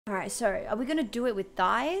All right, so are we gonna do it with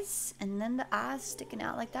thighs and then the ass sticking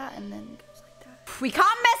out like that and then goes like that? We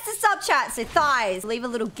can't mess this up, chat. So thighs, leave a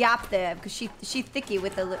little gap there because she thicky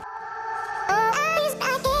with the lip.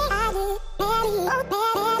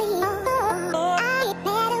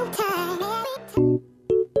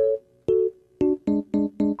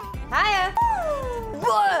 Hiya.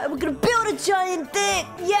 We're gonna build a giant dick.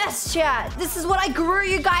 Yes, chat. This is what I grew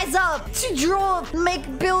you guys up to draw,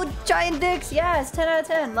 build giant dicks. Yes, 10 out of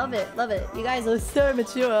 10. Love it, love it. You guys are so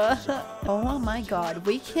mature. Oh my god,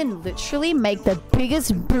 we can literally make the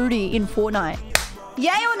biggest booty in Fortnite. Yay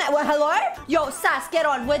on that? Well, hello? Yo, Sass, get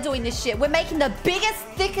on. We're doing this shit. We're making the biggest,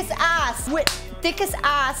 thickest ass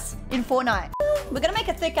in Fortnite. We're gonna make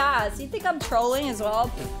a thick ass. You think I'm trolling as well?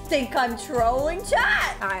 Think I'm trolling,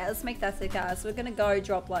 chat? All right, let's make that thick ass. We're gonna go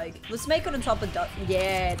drop like, let's make it on top of,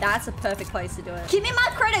 yeah, that's a perfect place to do it. Give me my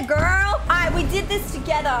credit, girl. All right, we did this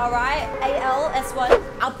together, all right? ALS1.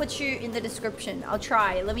 I'll put you in the description. I'll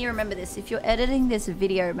try. Let me remember this. If you're editing this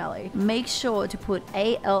video, Melly, make sure to put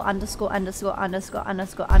AL_____S1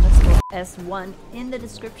 in the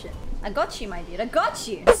description. I got you, my dude. I got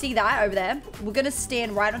you. See that over there? We're gonna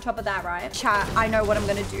stand right on top of that, right? Chat, I know what I'm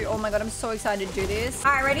gonna do. Oh my god, I'm so excited to do this.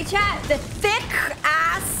 All right, ready, chat? The thick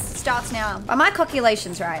ass starts now. By my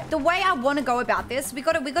calculations, right? The way I want to go about this, we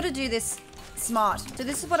gotta do this smart. So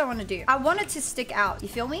this is what I want to do. I want it to stick out. You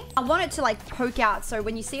feel me? I want it to like poke out. So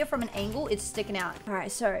when you see it from an angle, it's sticking out. All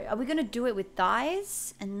right, so are we gonna do it with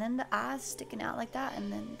thighs and then the ass sticking out like that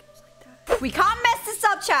and then goes like that? We can't mess this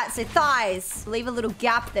up, chat. So thighs, leave a little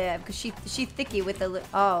gap there because she thicky with the lip.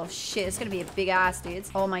 Oh shit, it's gonna be a big ass,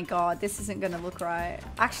 dudes. Oh my god, this isn't gonna look right.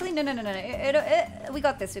 Actually, no. We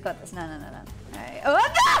got this. We got this. No. All right. Oh,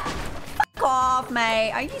 no! Fuck off,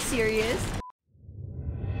 mate. Are you serious?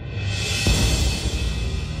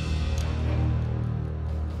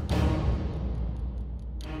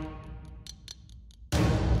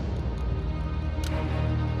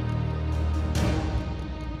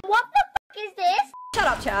 Shut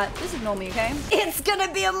up, chat. Just ignore me, okay? It's gonna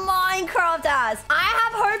be a Minecraft ass. I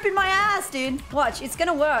have hope in my ass, dude. Watch, it's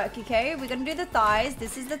gonna work, okay? We're gonna do the thighs.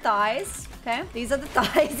 This is the thighs, okay? These are the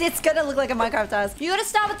thighs. It's gonna look like a Minecraft ass. You gotta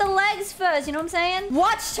start with the legs first, you know what I'm saying?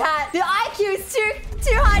 Watch, chat. The IQ is too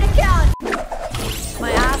high to count.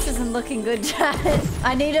 My ass isn't looking good, chat.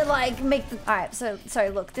 I need to, like, make the... All right, so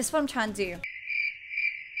look. This is what I'm trying to do.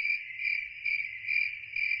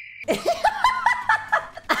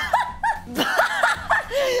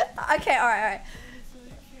 Okay, all right.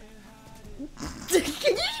 Can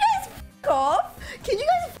you guys f*** off? Can you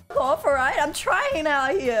guys f*** off, all right? I'm trying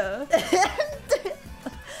out here.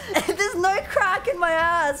 There's no crack in my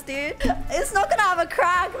ass, dude. It's not gonna have a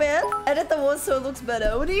crack, man. Edit the wall so it looks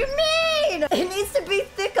better. What do you mean? It needs to be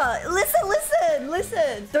thicker. Listen.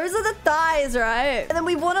 Those are the thighs, right? And then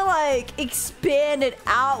we want to like expand it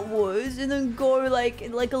outwards and then go like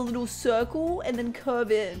a little circle and then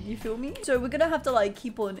curve in. You feel me? So we're gonna have to like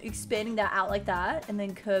keep on expanding that out like that and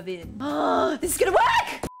then curve in. Oh, this is gonna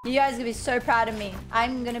work! You guys are gonna be so proud of me.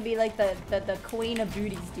 I'm gonna be like the queen of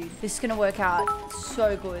booties, dude. This is gonna work out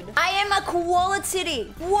so good. I am a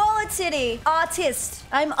quality artist.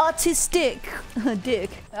 I'm artistic. Dick.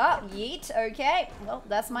 Oh, yeet. Okay. Well,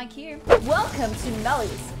 that's my cue. Welcome to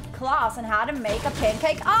Melly's class on how to make a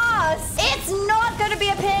pancake ass. It's not gonna be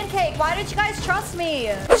a pancake. Why don't you guys trust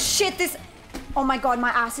me? Shit, this... Oh my god,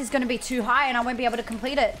 my ass is gonna be too high and I won't be able to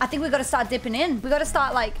complete it. I think we gotta start dipping in. We gotta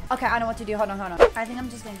start like... Okay, I know what to do. Hold on. I think I'm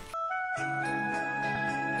just gonna...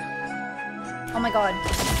 Oh my god.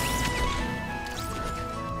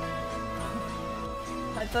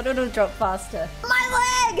 I thought it would drop faster.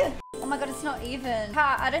 My leg! Oh my god, it's not even.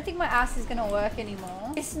 I don't think my ass is gonna work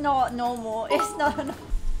anymore. It's not normal. It's not...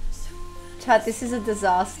 Chat, this is a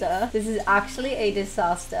disaster. This is actually a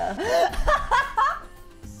disaster.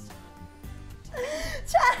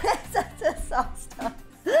 It's a disaster.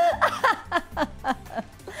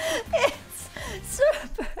 It's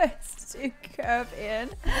supposed to curve in,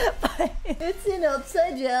 but it's an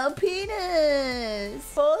upside down penis.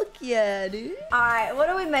 Fuck yeah, dude. Alright, what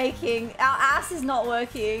are we making? Our ass is not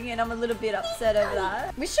working and I'm a little bit upset over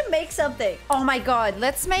that. We should make something. Oh my god,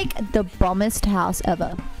 let's make the bombest house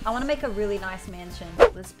ever. I want to make a really nice mansion.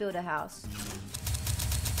 Let's build a house.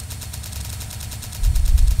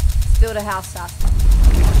 Let's build a house, Sass.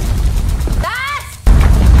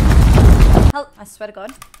 I swear to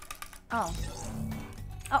God. Oh,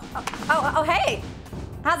 hey.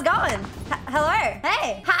 How's it going? Hello.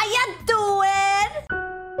 Hey. How ya doing?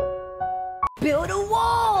 Build a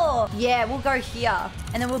wall. Yeah, Yeah, we'll go here.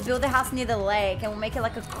 And then we'll build a house near the lake and we'll make it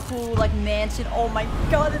like a cool like mansion. Oh my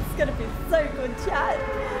god, it's gonna be so good, chat.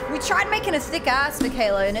 We tried making a thick ass for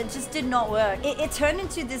Kayla and it just did not work. It turned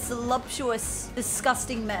into this voluptuous,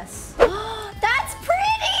 disgusting mess. That's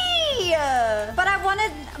pretty! But I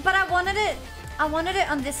wanted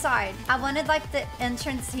it on this side. I wanted like the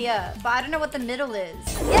entrance here, but I don't know what the middle is.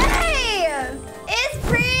 Yay! It's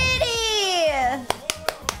pretty!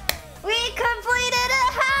 We completed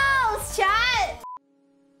a house, chat!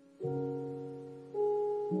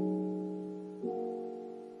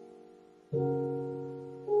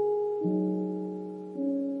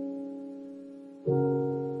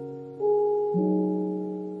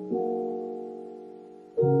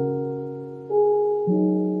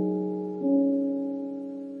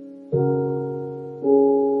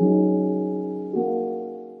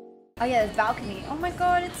 Oh yeah, there's balcony. Oh my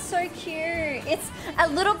god, it's so cute. It's a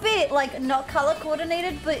little bit like not color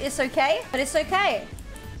coordinated, but it's okay. But it's okay.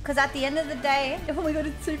 Because at the end of the day, oh my god,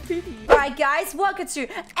 it's so pretty. All right, guys, welcome to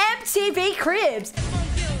MTV Cribs.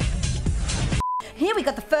 Here we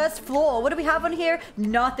got the first floor. What do we have on here?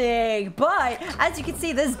 Nothing. But as you can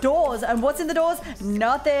see, there's doors. And what's in the doors?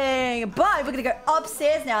 Nothing. But we're gonna go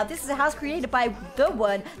upstairs now. This is a house created by the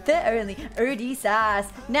one, the only, OD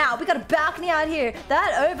Sass. Now, we got a balcony out here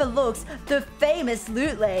that overlooks the famous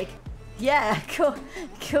Loot Lake. Yeah, cool.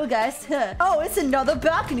 Cool, guys. Oh, it's another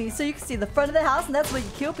balcony. So you can see the front of the house, and that's where you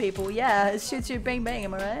kill people. Yeah, shoot, shoot, bang, bang.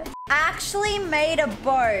 Am I right? Actually made a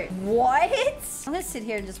boat. What? I'm gonna sit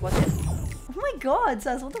here and just watch it. Oh my god,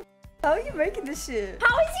 Sass, what the f? How are you making this shit?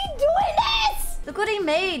 How is he doing this? Look what he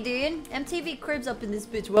made, dude. MTV Cribs up in this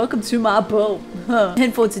bitch. Welcome to my boat.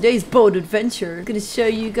 And for today's boat adventure, I'm gonna show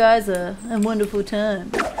you guys a wonderful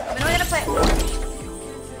time. When am I gonna play?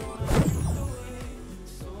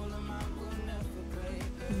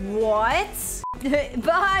 What?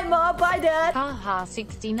 Bye, Mom. Bye, Dad. Haha,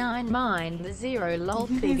 69 mind the zero lol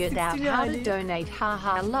figured out how to donate.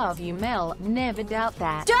 Haha, love you, Mel. Never doubt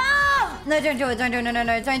that. Jump! No, don't do it. Don't do it. No, no,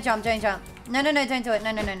 no. Don't jump. Don't jump. No, no, no. Don't do it.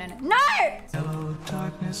 No, no, no, no, no. No! Hello,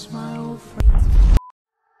 darkness, my old friend.